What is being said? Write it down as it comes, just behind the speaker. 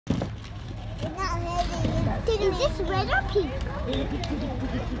Is this red or pink?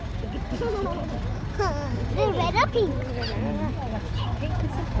 The red or pink? Pink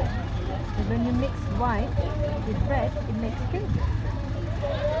is simple. So when you mix white with red, it makes pink.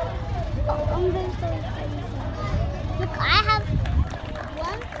 Oh, I'm going to look, I have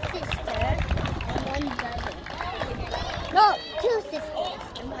one sister and one brother. No, two sisters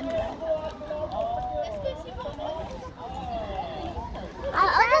and one brother.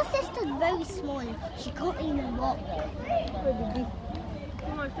 Our other sister's very small. She can't even walk.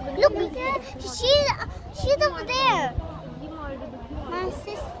 Look, she's over there. My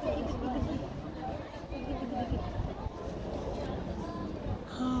sister.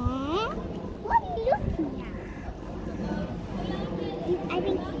 Huh? What are you looking at? I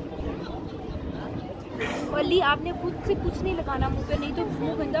think. Ali आपने खुद से कुछ नहीं लगाना मुंह पे, नहीं तो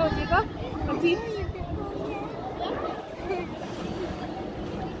मुंह गंदा हो जाएगा। अभी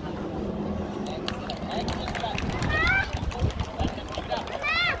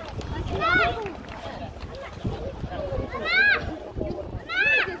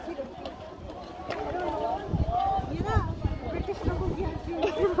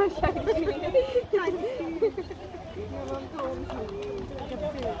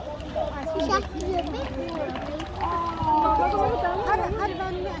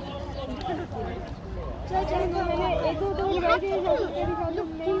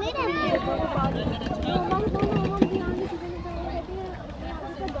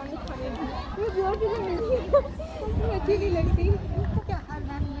अच्छी नहीं लगती क्या हर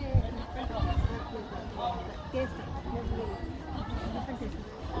मैम में टेस्ट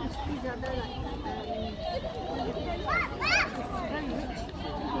इसकी ज़्यादा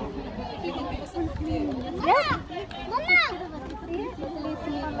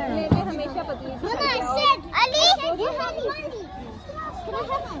हमेशा पतली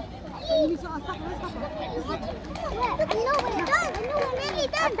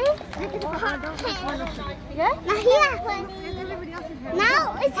Now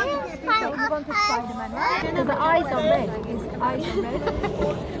it's time. The eyes are red. His eyes are red.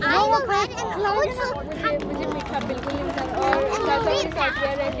 Eyes are red and clothes are मुझे मीठा बिल्कुल नहीं पसंद और जैसा कि साथ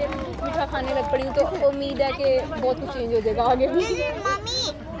कह रहे थे मीठा खाने लग पड़ी हूँ तो उम्मीद है कि बहुत कुछ चेंज हो जाएगा आगे भी। Mommy,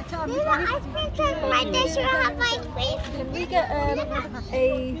 ice cream. My dish will have ice cream. Can we get a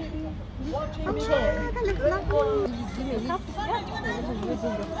chair?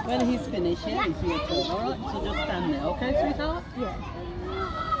 When he's finished, yeah, it's your turn. All right, so just stand there, okay, sweetheart? Yeah.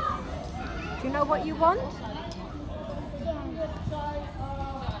 Do you know what you want?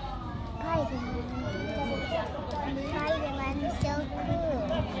 Spider-Man is so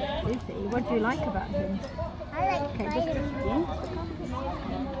cool. Is he? What do you like about him? I like Spider-Man.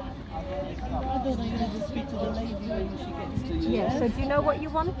 Then I'm going to speak to the lady when she gets to you. Yeah. So do you know what you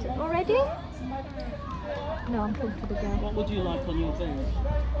want already? No, I'm talking to the girl. What would you like on your bed?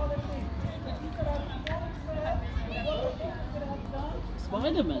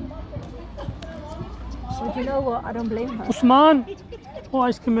 Spider-Man. So do you know what? I don't blame her. Usman वो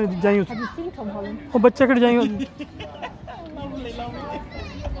ice cream में जाइए Have you seen Tom Holland? वो बच्चे cut जाइए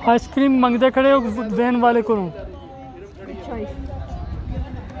ice cream मंगते खड़े van वाले को Good choice.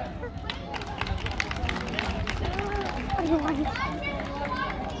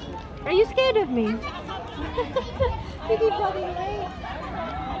 Are you scared of me?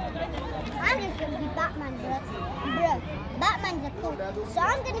 I'm just gonna be Batman, bro. Batman's a cool. So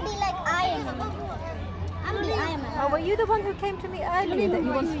I'm gonna be like Iron Man. I'm the Iron Man. Oh, were you the one who came to me earlier that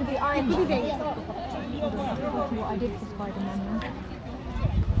you wanted to be Iron Man? Yeah. What I did for Spider-Man.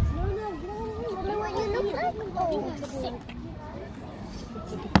 You know what you look like? Oh, sick.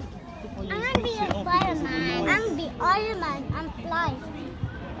 I'm gonna be a Spider-Man. I'm the Iron Man. I'm flying.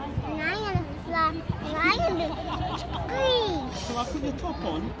 And I'm gonna fly. And I'm gonna scream. Shall I put your top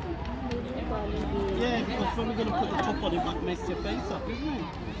on? Yeah, because when we're going to put the top on, it might mess your face up, isn't it?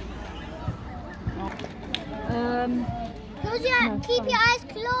 Close your, keep your eyes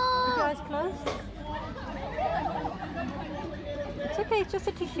Keep your closed. eyes closed. It's okay, it's just a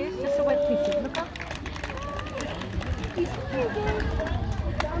tissue, it's just a wet tissue. Look up. It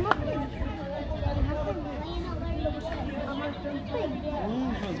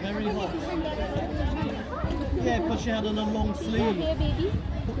was very hot. Yeah, because she had on a long sleeve.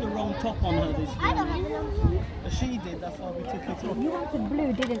 Put the wrong top on her this I don't morning. have no. She did, that's why we took it off. You wanted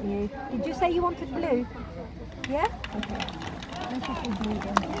blue, didn't you? Did you say you wanted blue? Yeah? Okay. Let's just do blue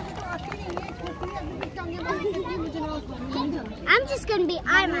then. I'm just gonna be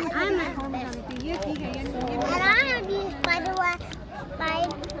Iron Man. Iron Man. And I'm gonna be Spider-Man.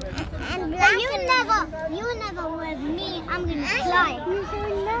 And black. You never with me. I'm gonna fly.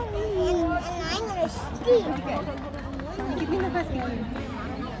 Is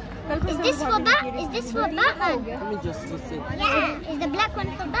this for Batman? Is this for Batman? Let me just see. Yeah. Is the black one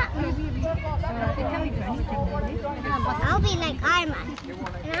for Batman? I'll be like Iron Man.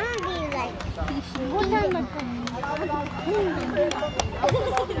 And I'll be like.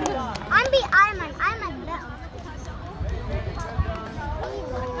 I'll be Iron Man. Iron Man better.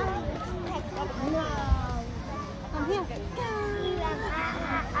 Come here.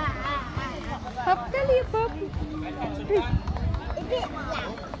 Pop, Kelly, pop.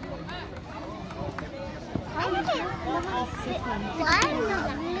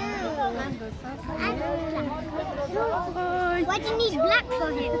 Why do you need black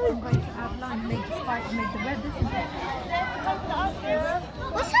for him? I'm going to outline, make the spike, make the red. This is it.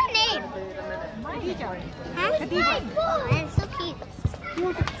 What's her name? Khadija. Huh? Oh, that's so cute.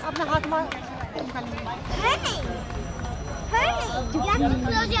 अपना हाथ मार. Her name. Her name. You have to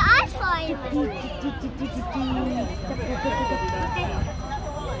close your eyes for him.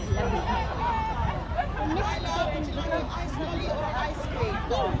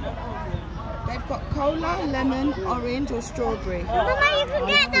 They've got cola, lemon, orange, or strawberry. Mama, you can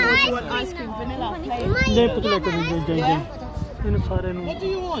get the Or do you ice want cream. ice cream, vanilla, plain? Mama, ले you पता can लग get the ice cream. इन सारे नु What do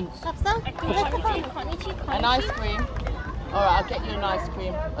you want? An ice cream. All right, I'll get you an ice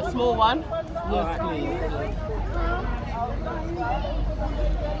cream. A small one. Yes, please.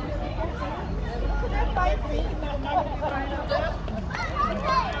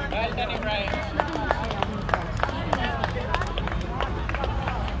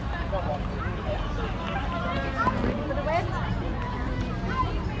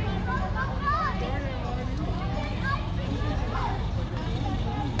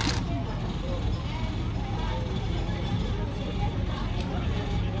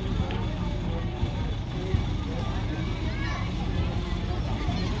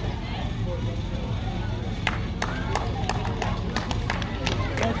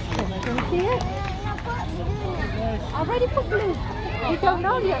 Already put blue. You don't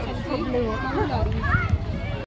know yet to put blue.